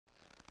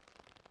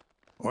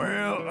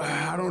Well,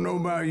 I don't know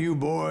about you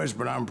boys,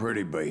 but I'm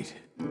pretty beat.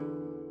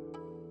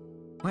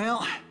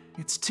 Well,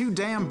 it's too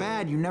damn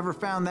bad you never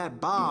found that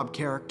Bob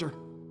character.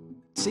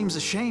 Seems a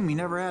shame he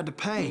never had to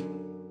pay.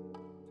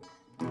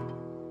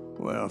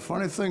 Well,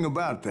 funny thing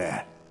about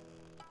that,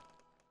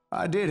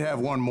 I did have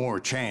one more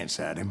chance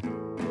at him.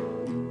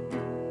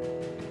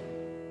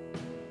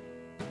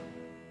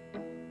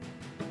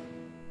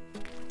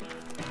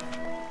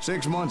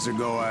 Six months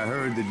ago, I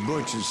heard that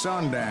Butch and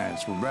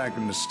Sundance were back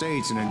in the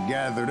States and had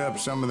gathered up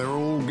some of their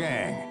old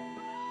gang.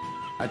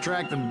 I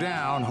tracked them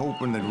down,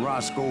 hoping that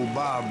Roscoe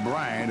Bob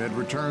Bryant had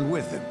returned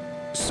with them.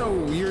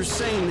 So you're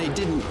saying they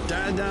didn't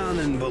die down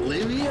in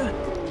Bolivia?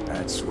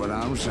 That's what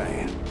I'm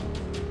saying.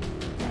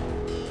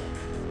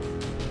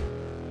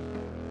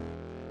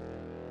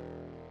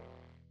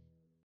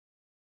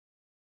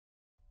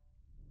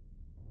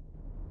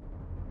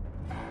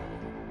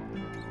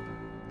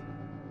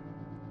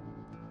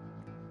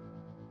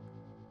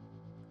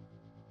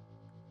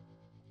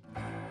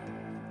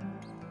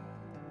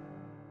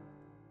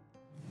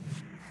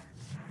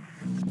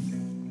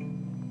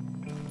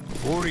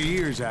 40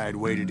 years I had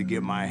waited to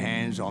get my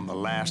hands on the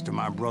last of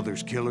my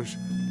brother's killers.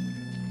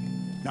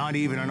 Not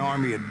even an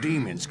army of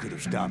demons could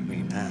have stopped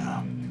me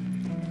now.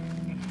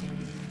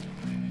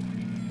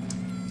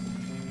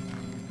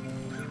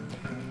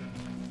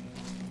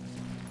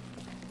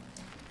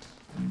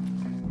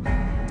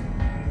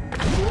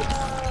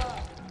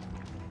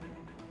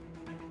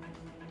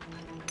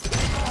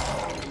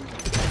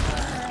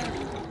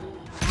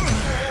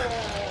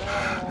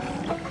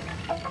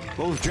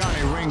 Both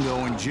Johnny Ringo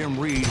and Jim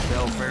Reed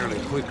fell fairly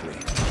quickly.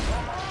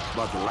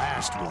 But the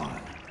last one,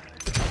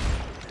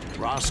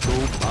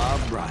 Roscoe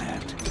Bob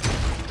Bryant,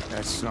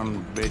 that son of a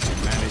bitch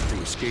had managed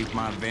to escape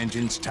my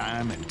vengeance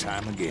time and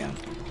time again.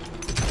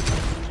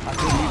 I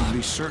couldn't even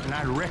be certain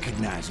I'd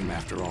recognize him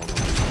after all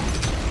those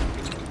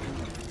years.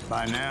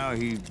 By now,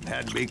 he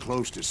had to be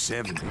close to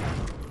 70.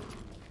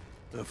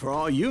 For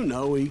all you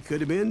know, he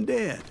could have been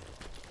dead.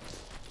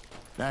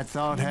 That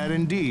thought had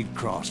indeed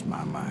crossed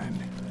my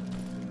mind,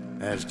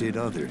 as did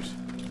others.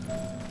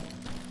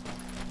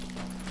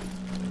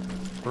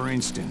 For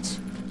instance,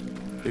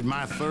 did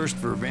my thirst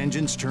for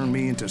vengeance turn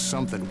me into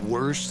something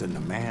worse than the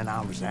man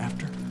I was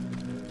after?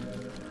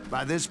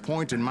 By this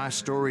point in my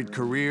storied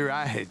career,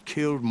 I had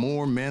killed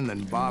more men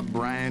than Bob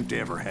Bryant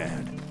ever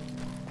had.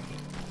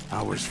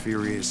 I was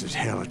furious as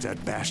hell at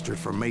that bastard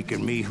for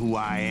making me who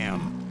I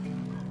am.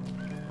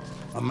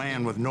 A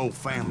man with no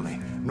family,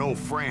 no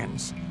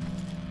friends,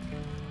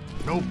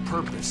 no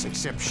purpose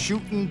except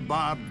shooting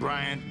Bob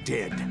Bryant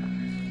dead.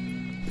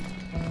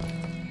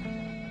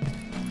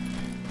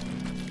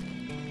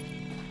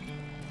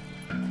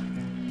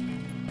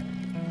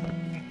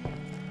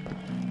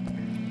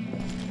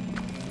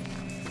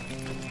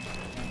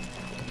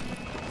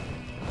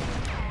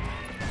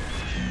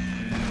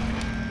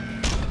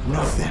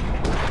 Nothing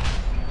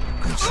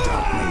could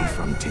stop me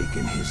from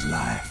taking his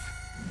life.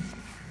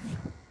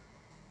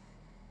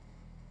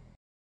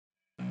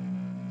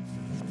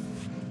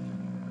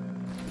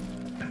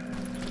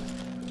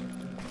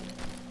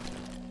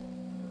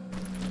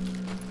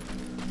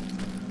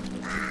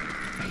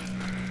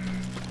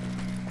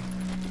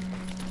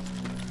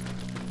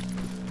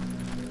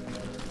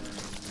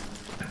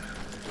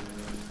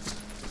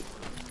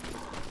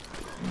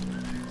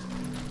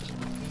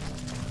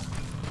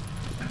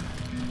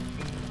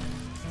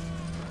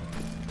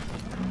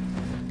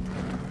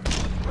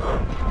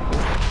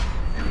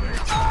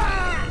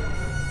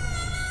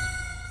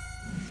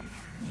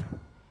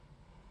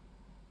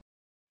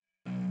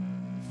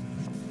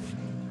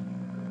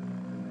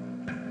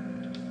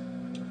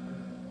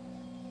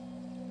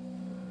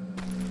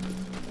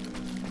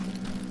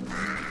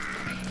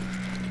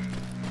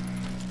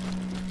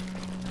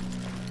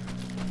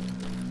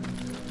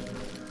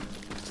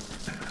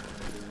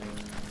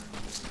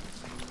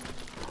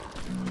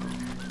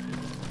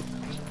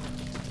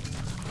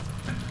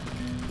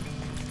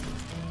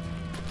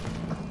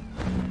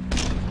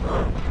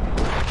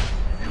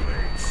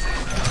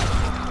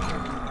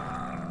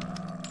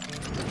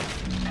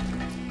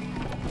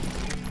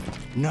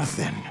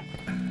 Nothing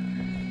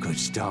could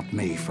stop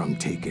me from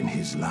taking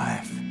his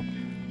life.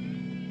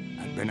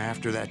 I'd been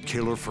after that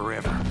killer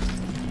forever,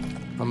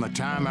 from the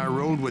time I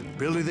rode with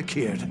Billy the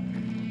Kid.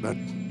 But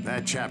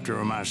that chapter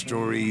of my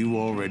story you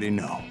already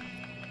know.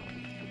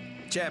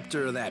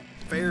 Chapter of that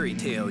fairy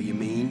tale, you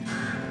mean?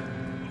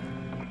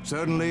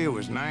 Suddenly, it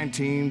was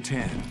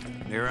 1910.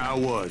 There I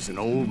was, an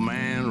old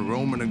man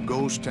roaming a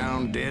ghost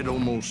town dead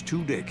almost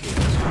 2 decades.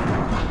 The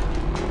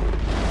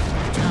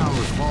town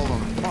was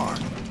falling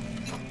apart.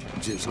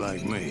 Just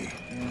like me.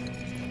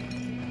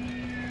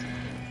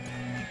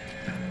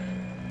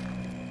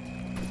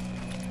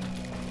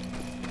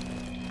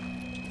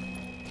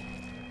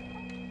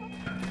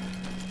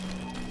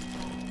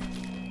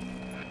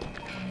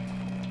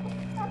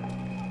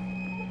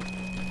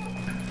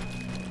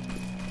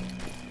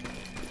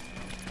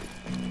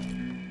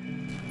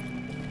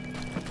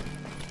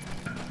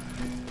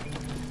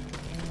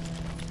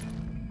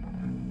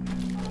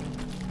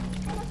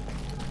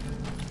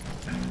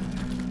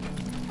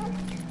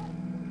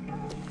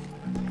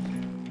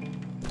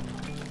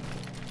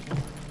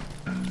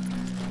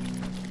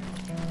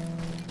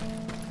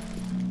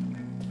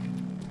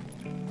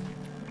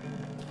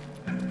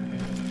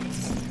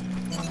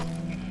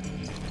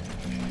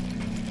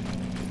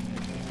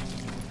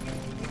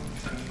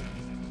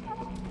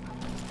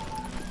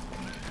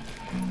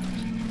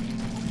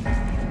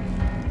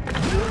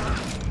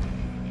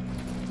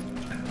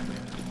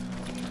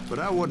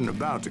 I wasn't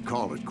about to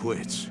call it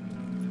quits.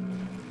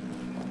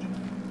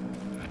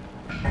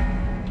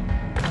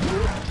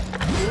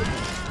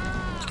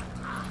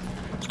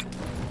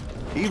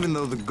 Even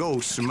though the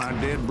ghosts of my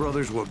dead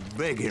brothers were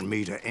begging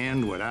me to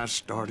end what I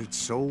started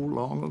so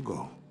long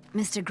ago.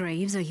 Mr.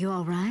 Graves, are you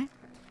all right?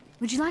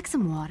 Would you like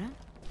some water?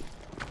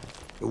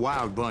 The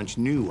Wild Bunch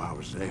knew I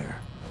was there.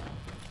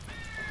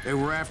 They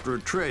were after a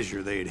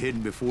treasure they had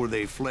hidden before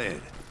they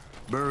fled,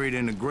 buried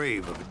in the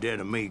grave of a dead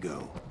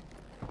amigo.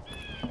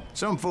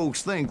 Some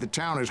folks think the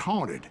town is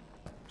haunted,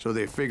 so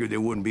they figured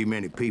there wouldn't be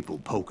many people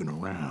poking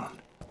around.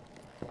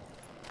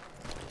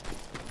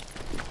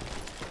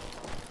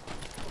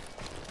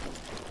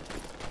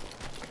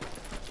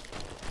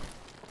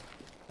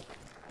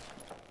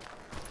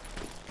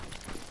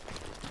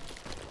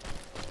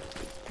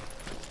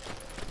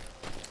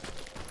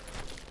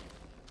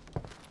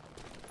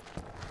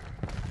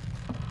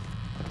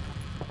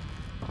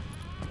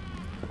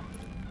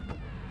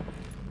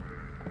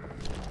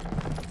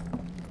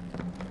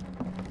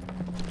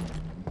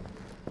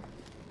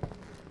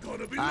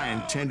 I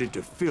intended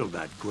to fill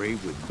that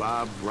grave with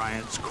Bob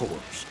Bryant's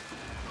corpse.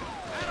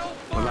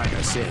 But like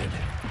I said,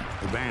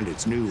 the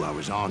bandits knew I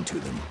was on to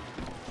them.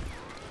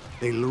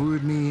 They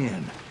lured me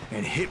in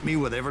and hit me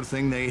with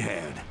everything they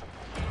had.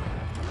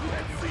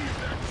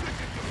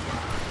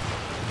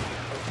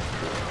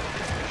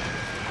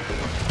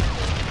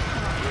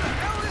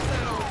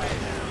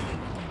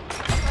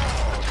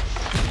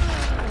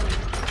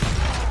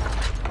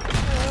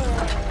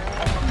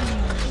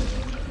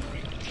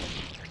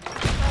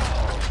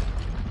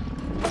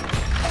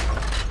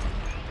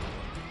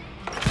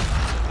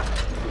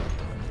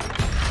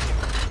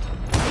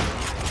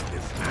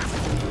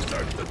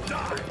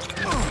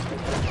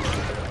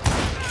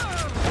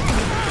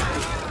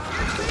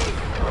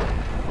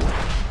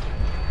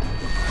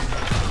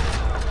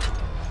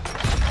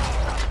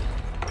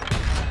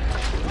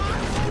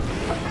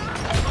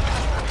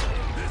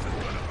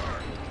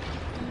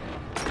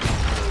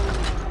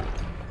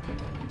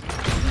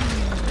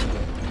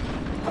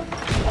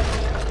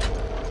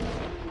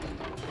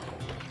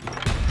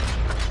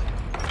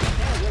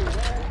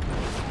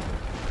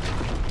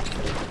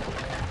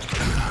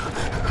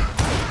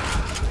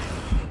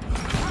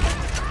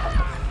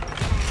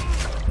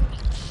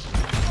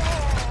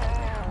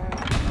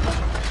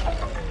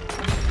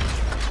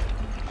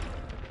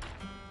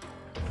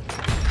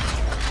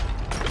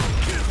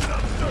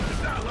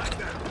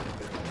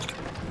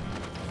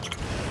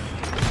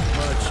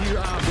 You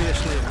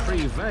obviously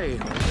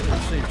prevailed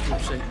since you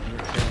sent your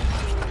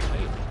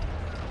captains.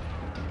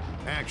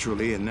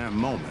 Actually, in that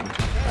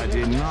moment, I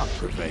did not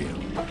prevail.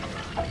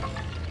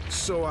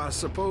 So I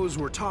suppose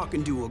we're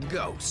talking to a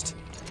ghost.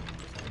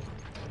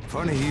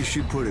 Funny you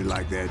should put it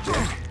like that,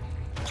 Jack.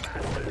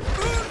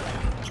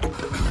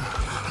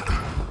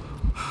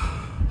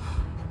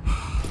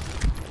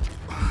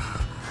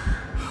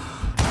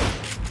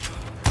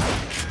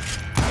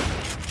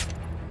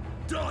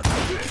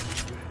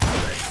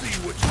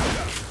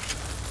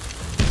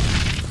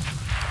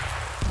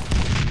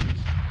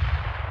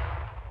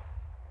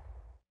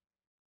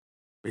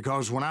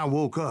 Because when I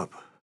woke up...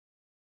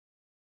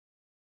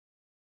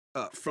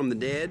 From the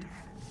dead?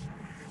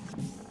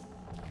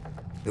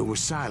 There was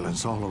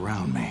silence all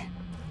around me.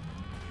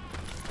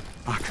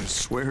 I could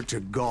swear to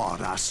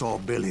God I saw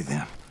Billy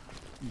then.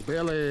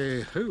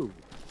 Billy who?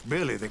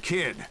 Billy, the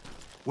kid.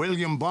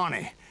 William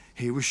Bonney.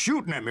 He was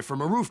shooting at me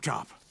from a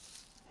rooftop.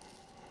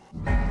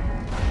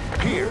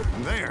 Here,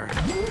 there,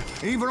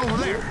 even over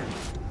there.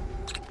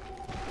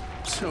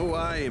 So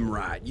I am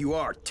right. You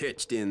are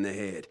titched in the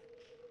head.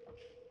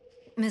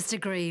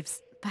 Mr.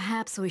 Graves,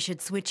 perhaps we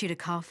should switch you to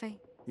coffee?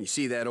 You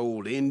see that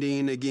old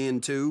Indian again,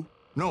 too?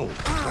 No,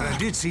 but I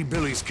did see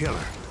Billy's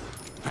killer,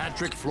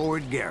 Patrick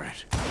Floyd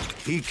Garrett.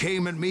 He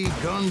came at me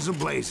guns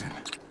a-blazing.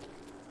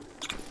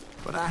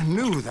 But I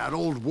knew that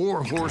old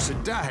war horse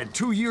had died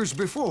 2 years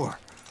before.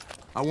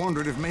 I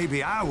wondered if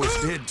maybe I was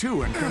dead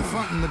too and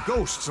confronting the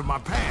ghosts of my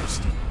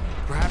past.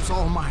 Perhaps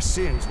all my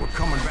sins were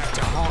coming back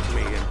to haunt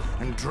me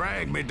and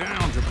drag me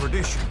down to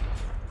perdition.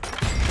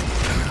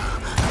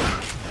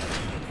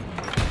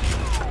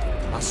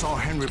 I saw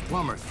Henry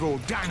Plummer throw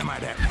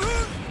dynamite at me.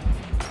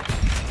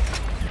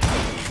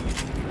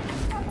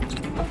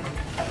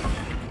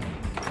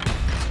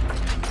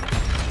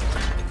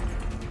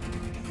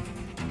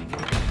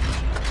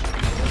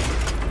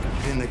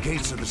 In the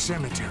gates of the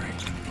cemetery,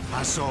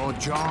 I saw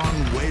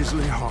John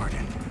Wesley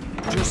Hardin,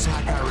 just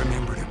like I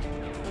remembered him.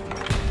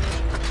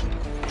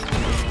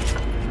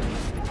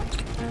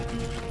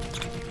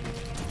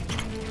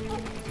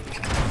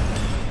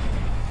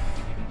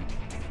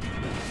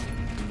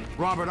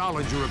 Robert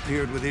Ollinger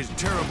appeared with his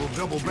terrible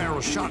double-barrel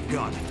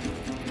shotgun.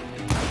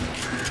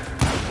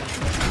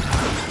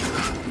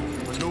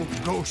 But no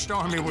ghost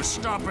army was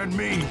stopping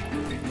me.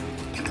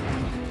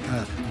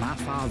 My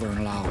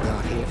father-in-law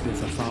got hit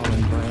with a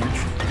falling branch.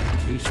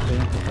 He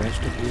spent the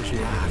rest of his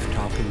life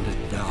talking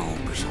to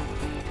dogs.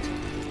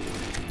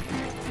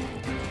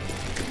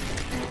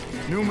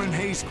 Newman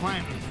Hayes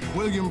Clanton,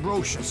 William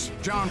Brocious,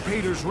 John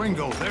Peters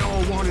Ringo, they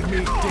all wanted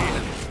me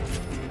dead.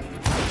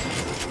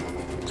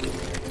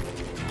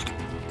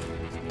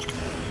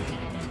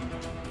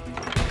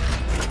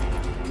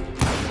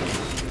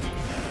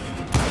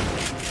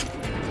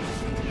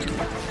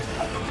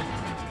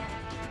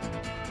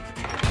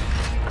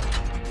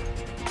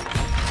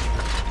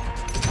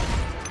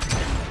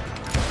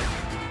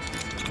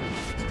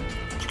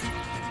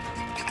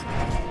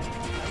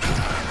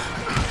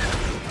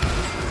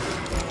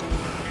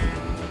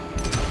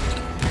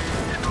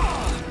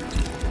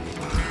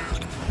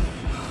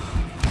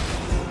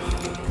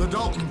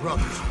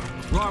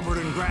 Robert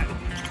and Grattan,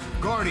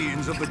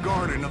 guardians of the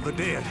Garden of the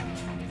Dead.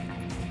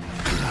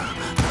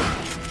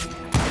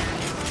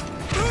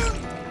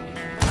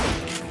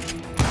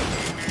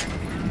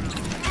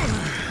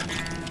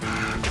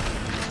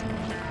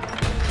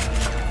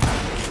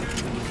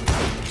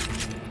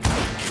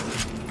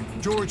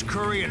 George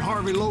Curry and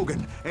Harvey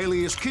Logan,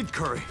 alias Kid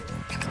Curry,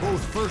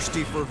 both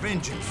thirsty for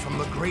vengeance from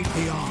the great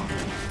beyond.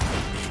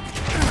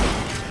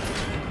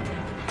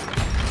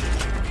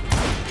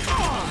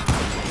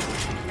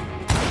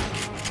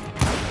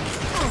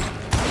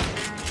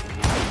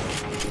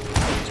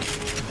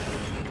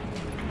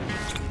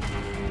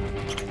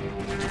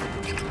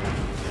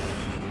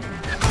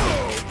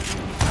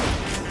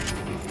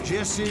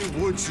 Jesse,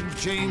 Woodson,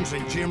 James,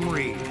 and Jim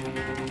Reed,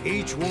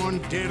 each one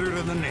deader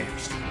than the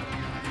next.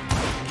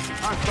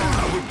 I thought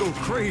I would go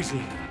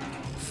crazy.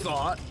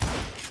 Thought?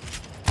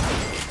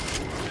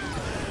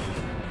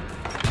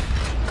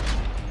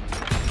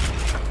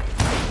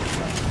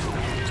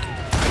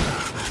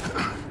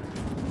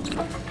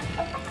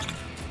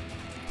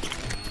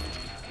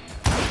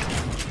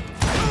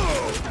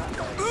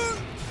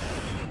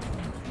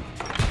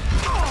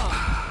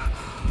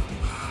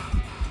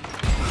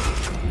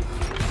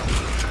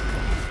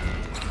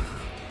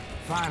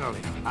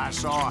 Finally, I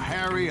saw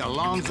Harry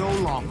Alonzo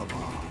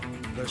Longabaugh.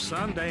 The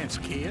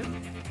Sundance Kid?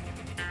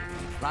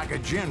 Like a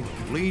general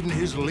leading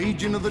his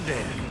legion of the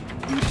dead.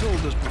 You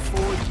told us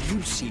before that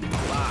you'd seen him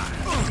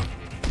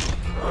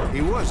alive. He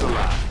was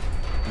alive.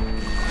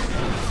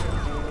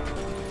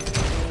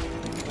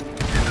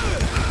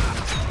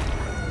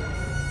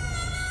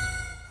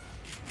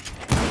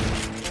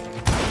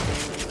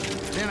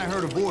 Then I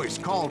heard a voice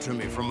call to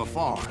me from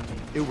afar.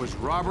 It was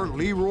Robert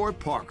Leroy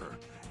Parker,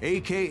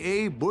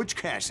 a.k.a. Butch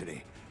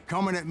Cassidy,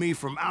 coming at me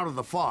from out of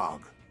the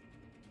fog.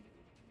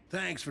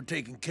 Thanks for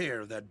taking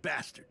care of that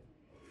bastard.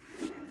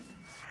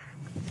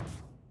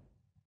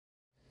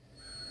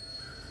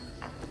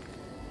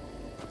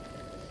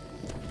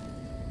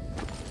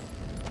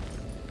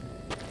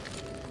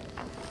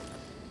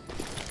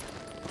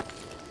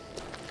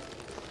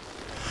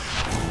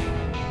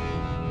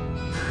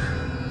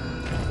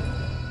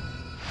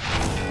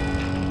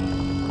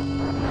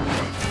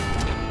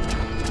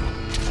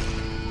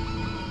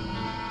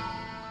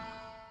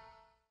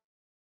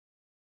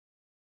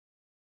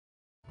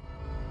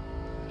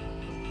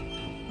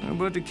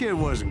 But the kid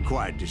wasn't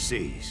quite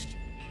deceased.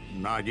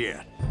 Not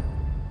yet.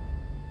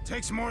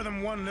 Takes more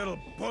than one little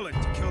bullet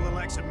to kill the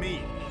likes of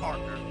me,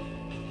 partner.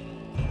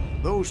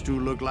 Those two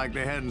looked like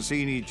they hadn't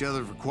seen each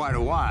other for quite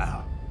a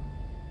while.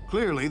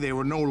 Clearly, they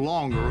were no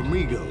longer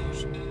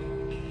amigos.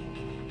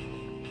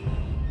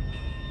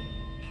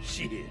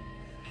 Shit.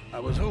 I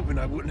was hoping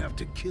I wouldn't have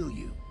to kill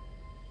you.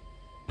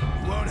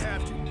 You won't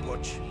have to,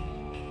 Butch.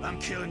 I'm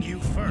killing you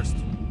first.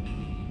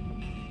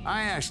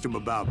 I asked them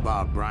about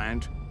Bob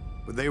Bryant,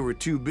 but they were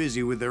too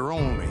busy with their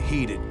own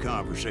heated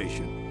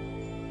conversation.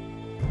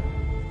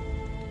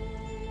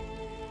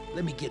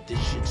 Let me get this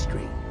shit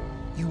straight.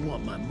 You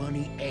want my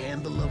money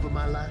and the love of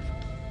my life?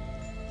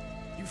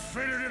 You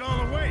frittered it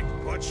all away,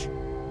 Butch.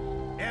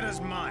 Eda's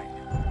mine.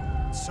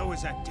 So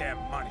is that damn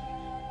money.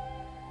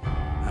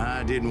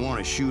 I didn't want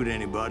to shoot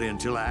anybody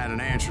until I had an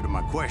answer to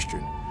my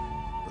question,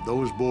 but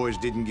those boys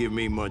didn't give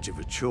me much of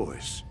a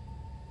choice.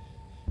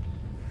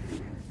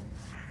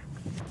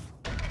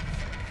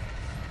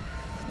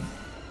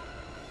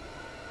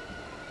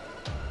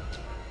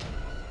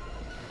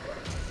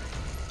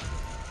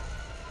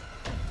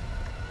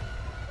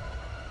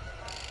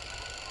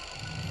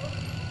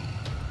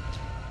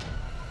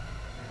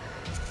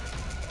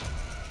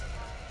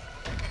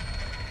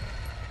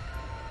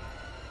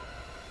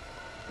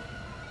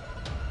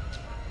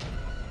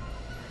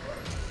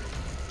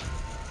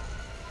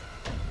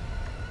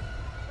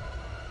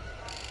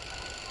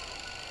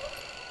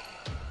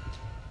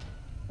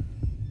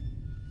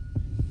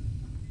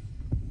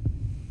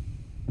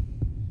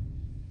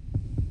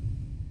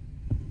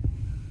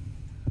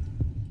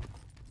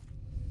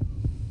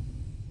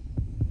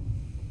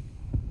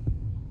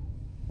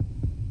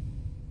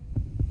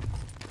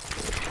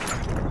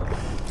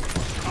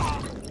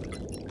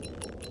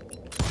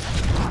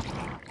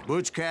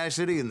 Butch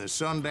Cassidy and the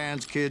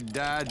Sundance Kid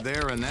died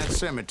there in that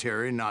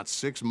cemetery not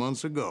 6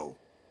 months ago.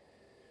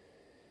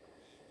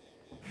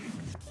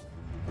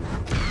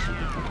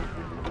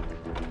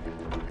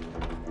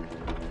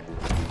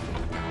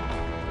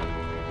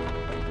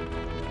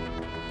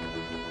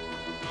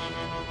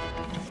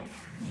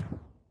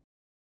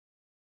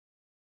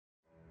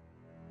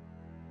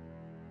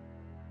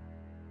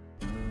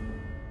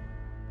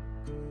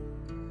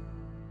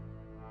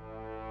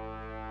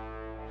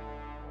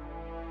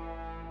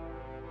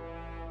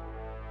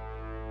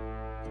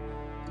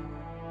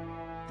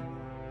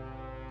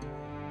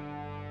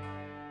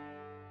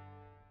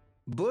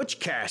 Butch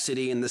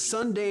Cassidy and the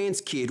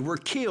Sundance Kid were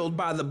killed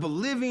by the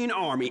Bolivian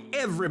army.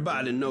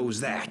 Everybody knows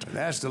that.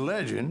 That's the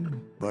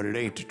legend, but it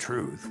ain't the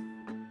truth.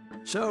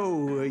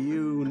 So,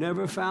 you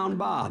never found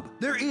Bob?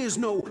 There is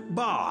no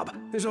Bob.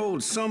 This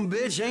old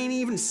sumbitch ain't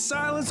even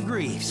Silas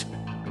Greaves.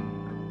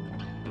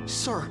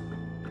 Sir,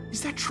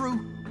 is that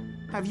true?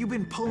 Have you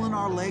been pulling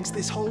our legs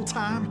this whole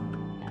time?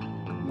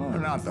 Well,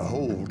 not the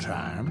whole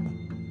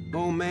time.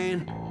 Oh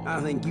man,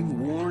 I think you've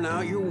worn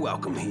out your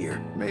welcome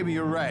here. Maybe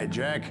you're right,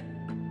 Jack.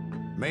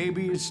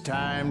 Maybe it's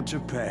time to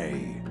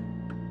pay.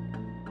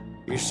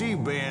 You see,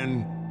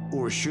 Ben,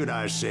 or should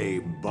I say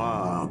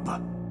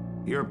Bob,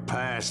 your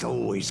past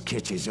always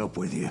catches up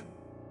with you.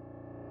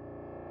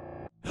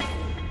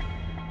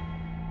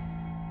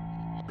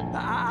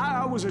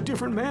 I was a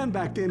different man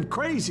back then,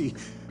 crazy.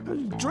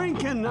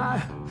 Drinking,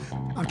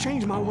 I've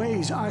changed my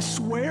ways, I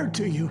swear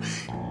to you.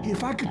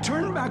 If I could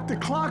turn back the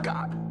clock,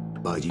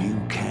 But you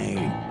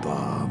can't,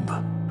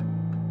 Bob.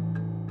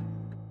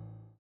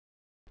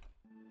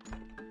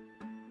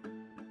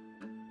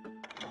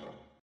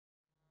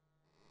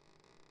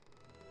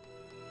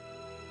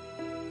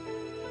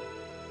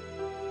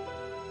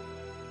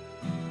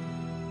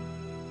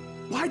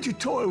 Why'd you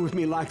toy with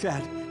me like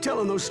that?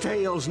 Telling those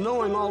tales,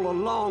 knowing all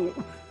along.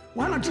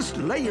 Why not just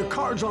lay your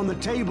cards on the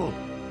table?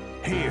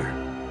 Here.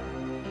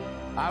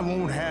 I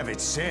won't have it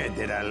said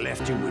that I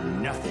left you with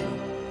nothing.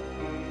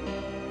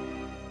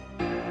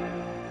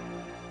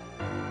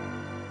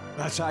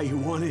 That's how you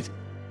want it?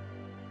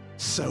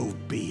 So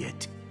be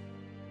it.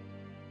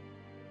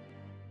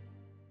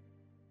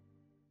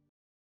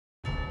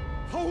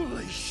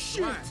 Holy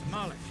shit! Right,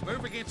 Molly,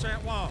 move against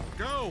that wall.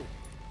 Go!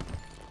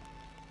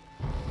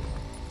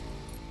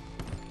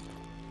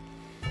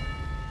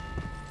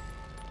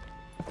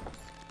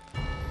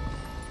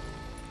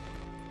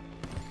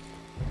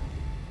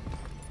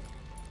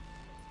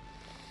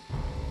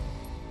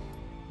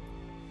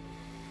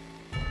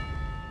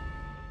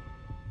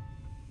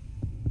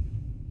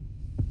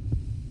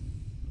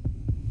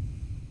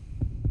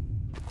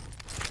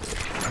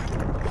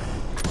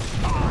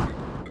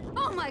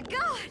 Oh my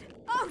God!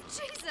 Oh,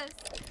 Jesus!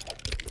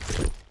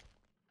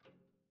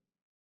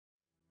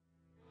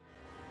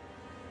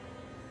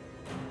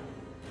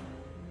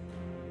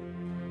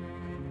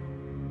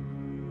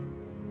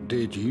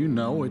 Did you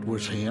know it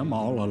was him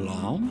all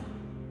along?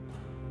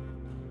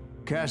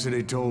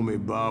 Cassidy told me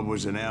Bob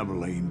was in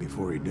Abilene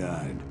before he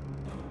died.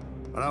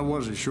 But I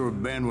wasn't sure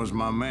Ben was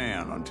my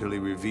man until he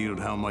revealed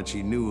how much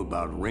he knew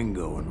about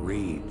Ringo and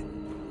Reed.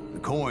 The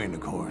coin,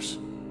 of course.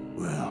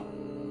 Well,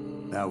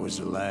 that was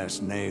the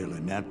last nail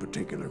in that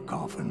particular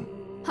coffin.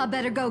 I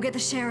better go get the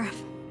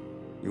sheriff.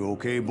 You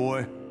okay,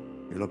 boy?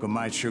 You're looking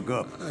mighty shook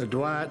up.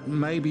 Dwight,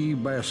 maybe you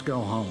best go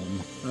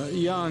home.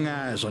 Young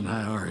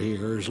Eisenhower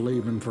here is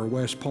leaving for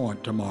West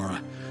Point tomorrow.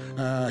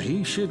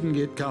 He shouldn't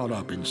get caught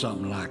up in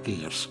something like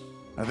this.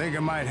 I think I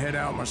might head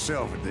out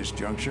myself at this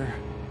juncture.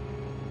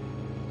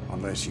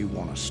 Unless you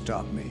want to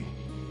stop me,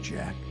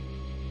 Jack.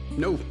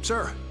 No,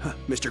 sir,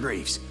 Mr.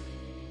 Greaves.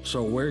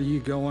 So where you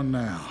going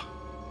now?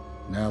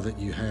 Now that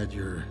you had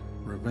your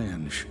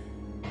revenge?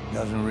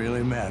 Doesn't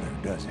really matter,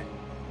 does it?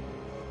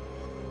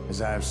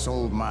 As I've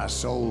sold my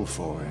soul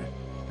for it,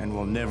 and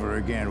will never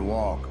again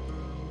walk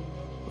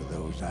with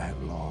those I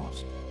have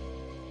lost.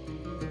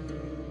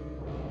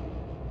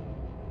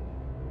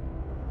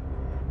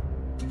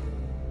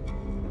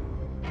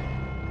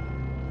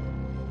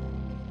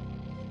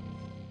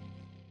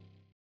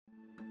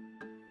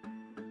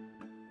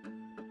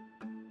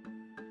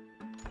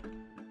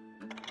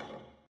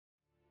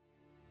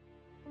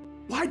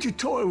 Why'd you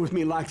toy with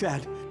me like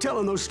that?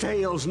 Telling those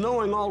tales,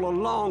 knowing all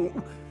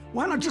along.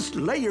 Why not just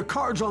lay your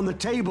cards on the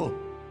table?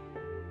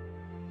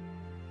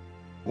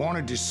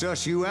 Wanted to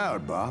suss you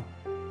out, Bob.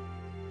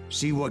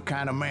 See what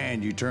kind of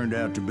man you turned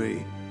out to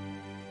be.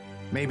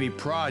 Maybe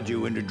prod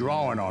you into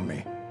drawing on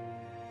me.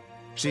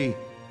 See,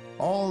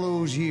 all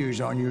those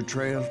years on your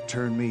trail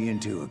turned me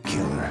into a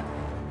killer.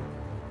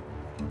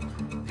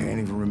 Can't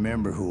even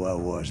remember who I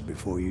was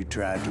before you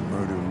tried to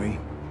murder me.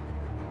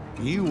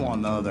 You,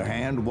 on the other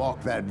hand,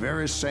 walked that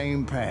very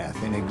same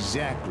path in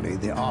exactly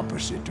the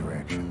opposite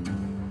direction.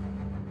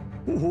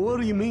 What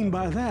do you mean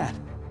by that?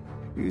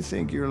 You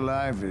think your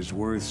life is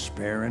worth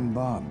sparing,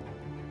 Bob?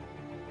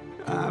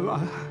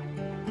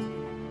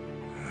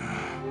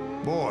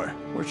 Boy,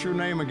 what's your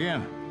name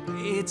again?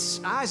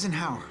 It's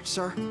Eisenhower,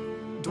 sir.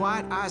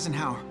 Dwight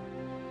Eisenhower.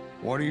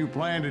 What do you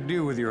plan to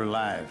do with your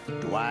life,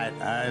 Dwight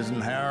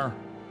Eisenhower?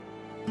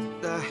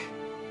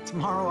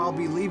 Tomorrow I'll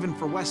be leaving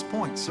for West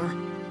Point, sir.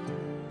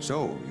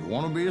 So, you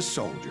want to be a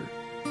soldier?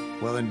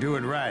 Well, then do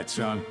it right,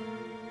 son.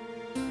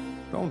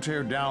 Don't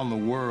tear down the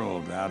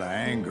world out of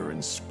anger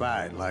and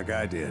spite like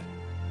I did.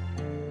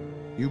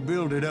 You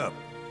build it up.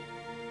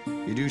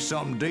 You do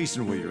something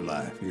decent with your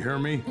life, you hear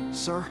me?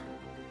 Sir?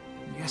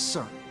 Yes,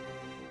 sir.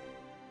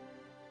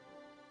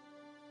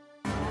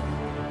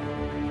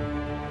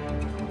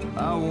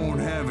 I won't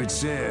have it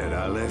said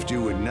I left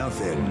you with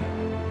nothing,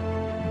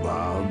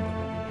 Bob.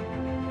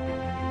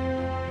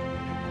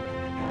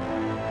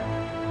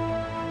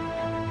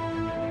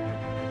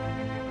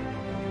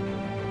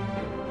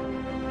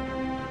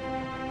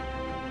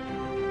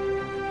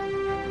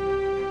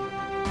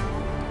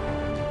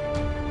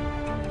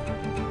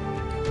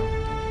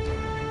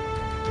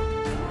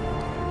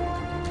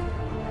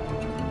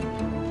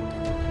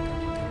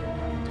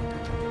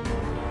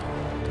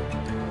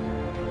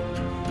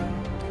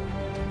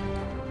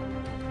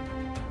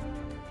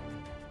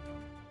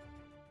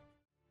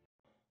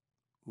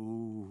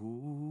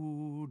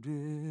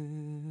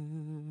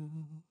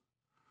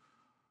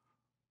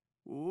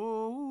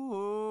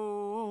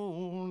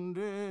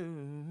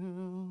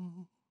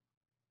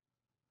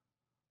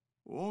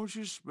 Won't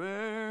you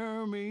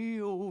spare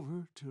me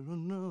over till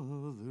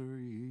another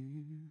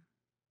year?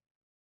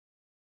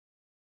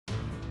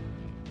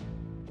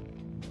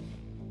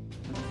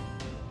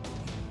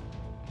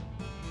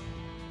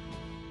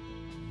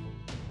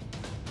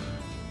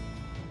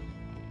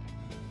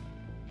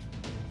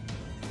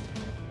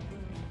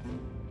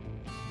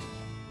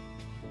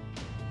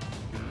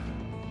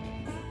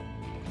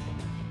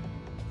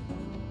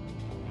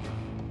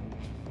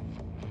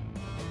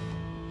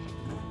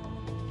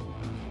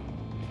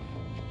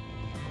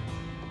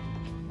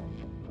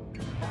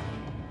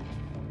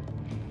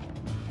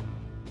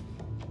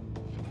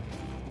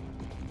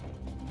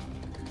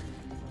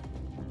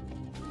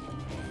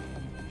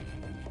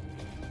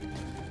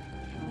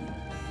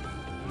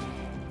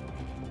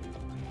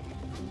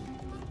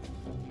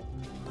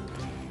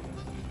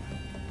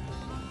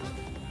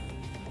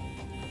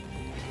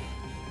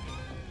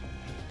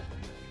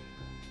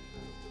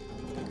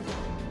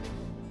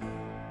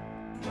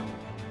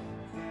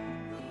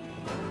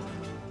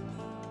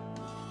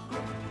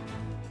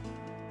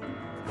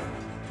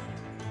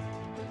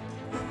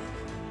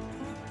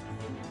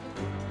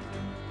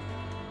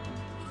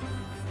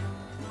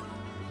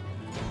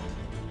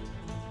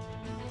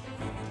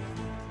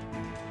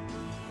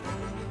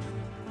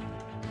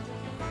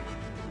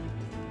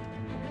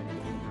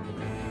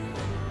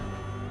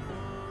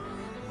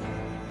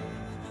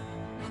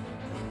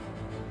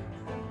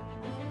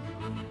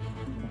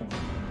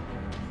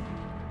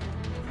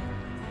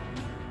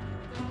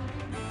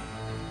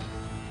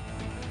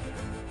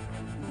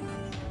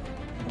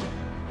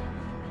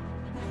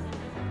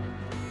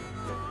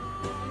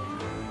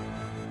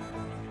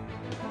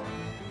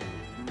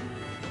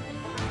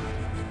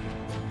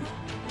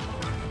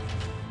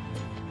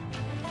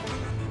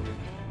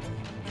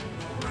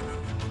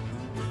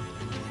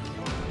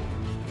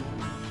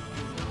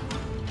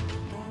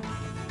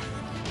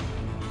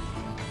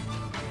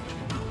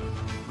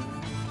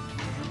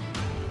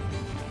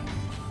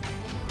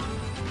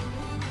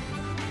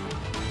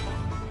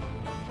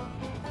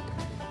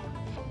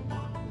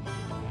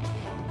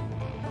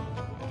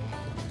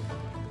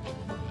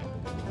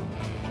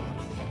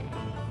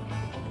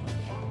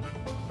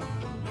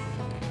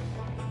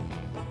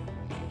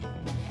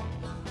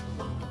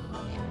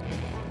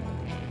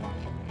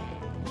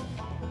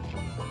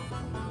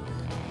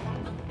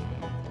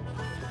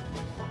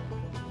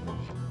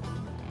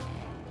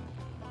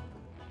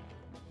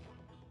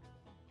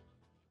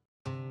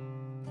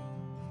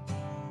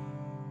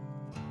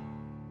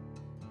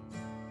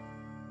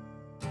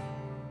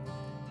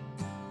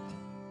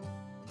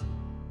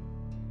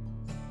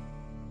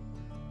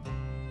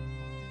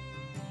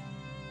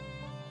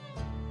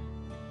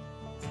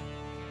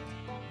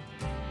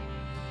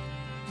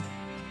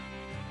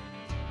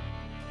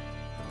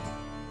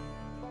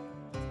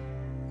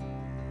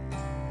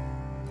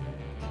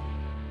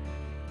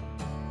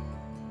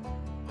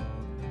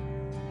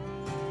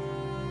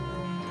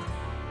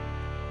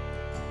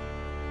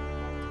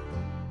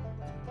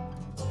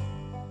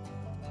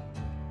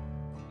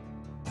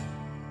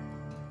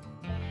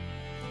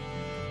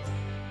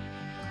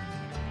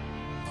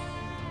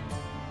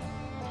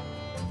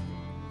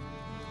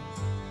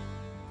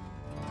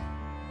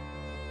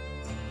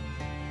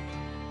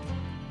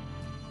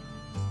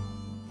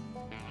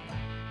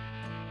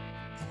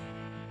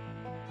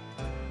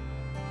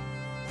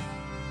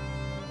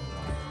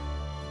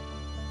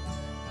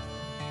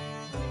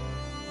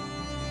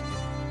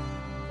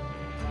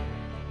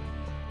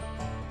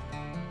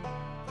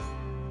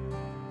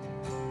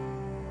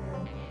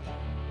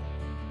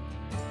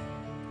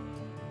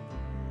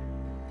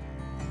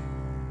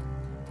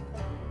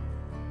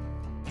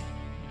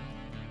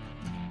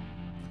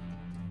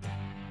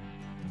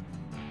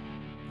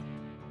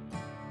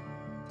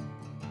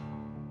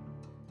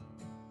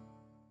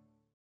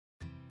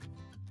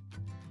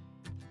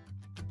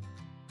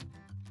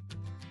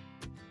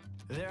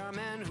 There are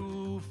men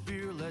who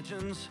fear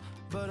legends,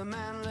 but a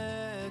man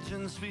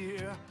legends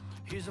fear.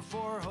 He's a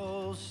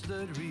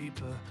four-hosted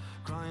reaper,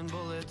 crying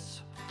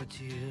bullets for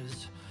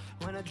tears.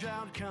 When a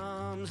drought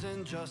comes,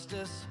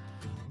 injustice,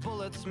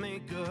 bullets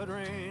make good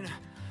rain.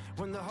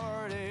 When the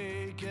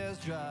heartache has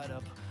dried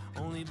up,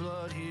 only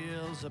blood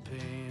heals the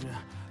pain.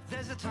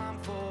 There's a time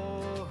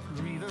for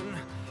grieving,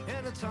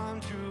 and a time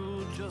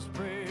to just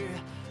pray.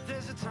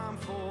 There's a time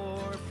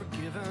for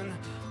forgiving,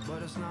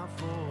 but it's not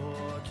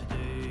for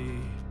today.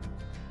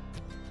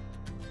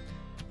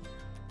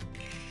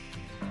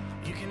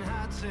 You can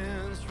hide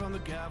sins from the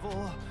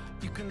gavel,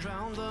 you can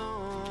drown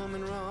them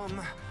in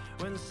rum.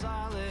 When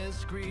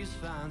silence grease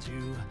finds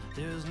you,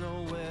 there's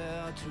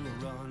nowhere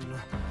to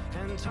run.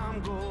 And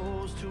time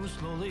goes too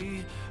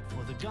slowly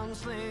for the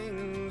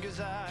gunslinger's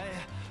eye.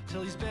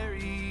 Till he's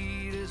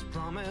buried his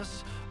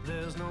promise,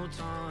 there's no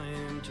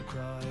time to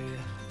cry.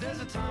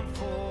 There's a time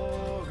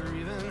for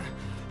grieving,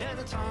 and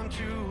a time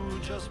to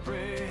just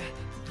pray.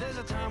 There's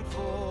a time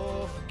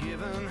for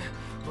forgiving,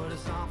 but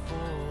it's not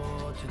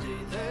for today.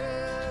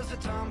 There's a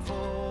time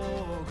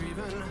for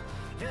grieving,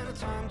 and a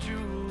time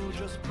to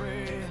just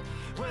pray.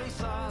 When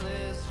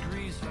silence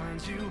grease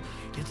finds you,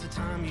 it's a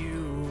time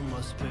you must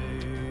must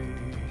pay.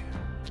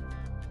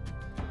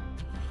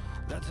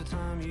 That's the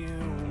time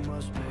you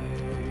must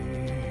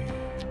pay.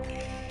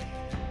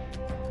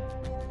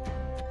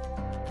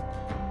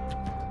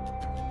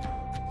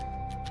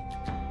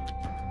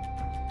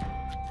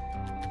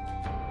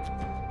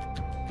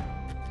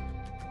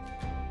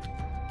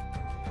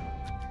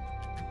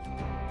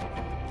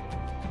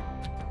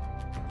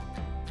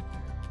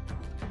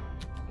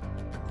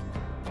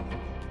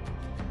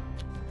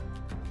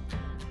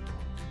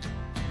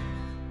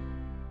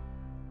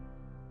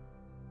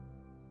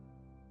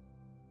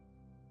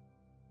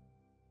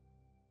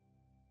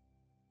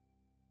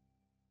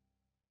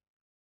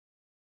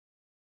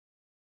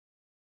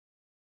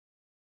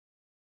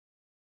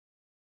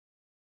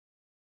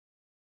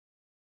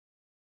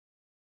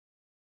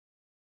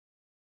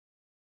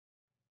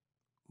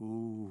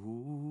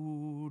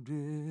 Oh, death.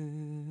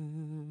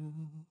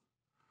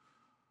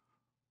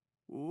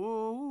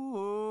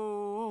 Oh,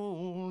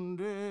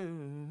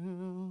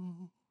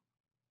 death.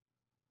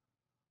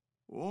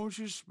 Won't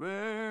you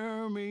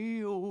spare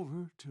me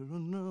over till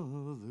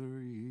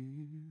another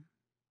year?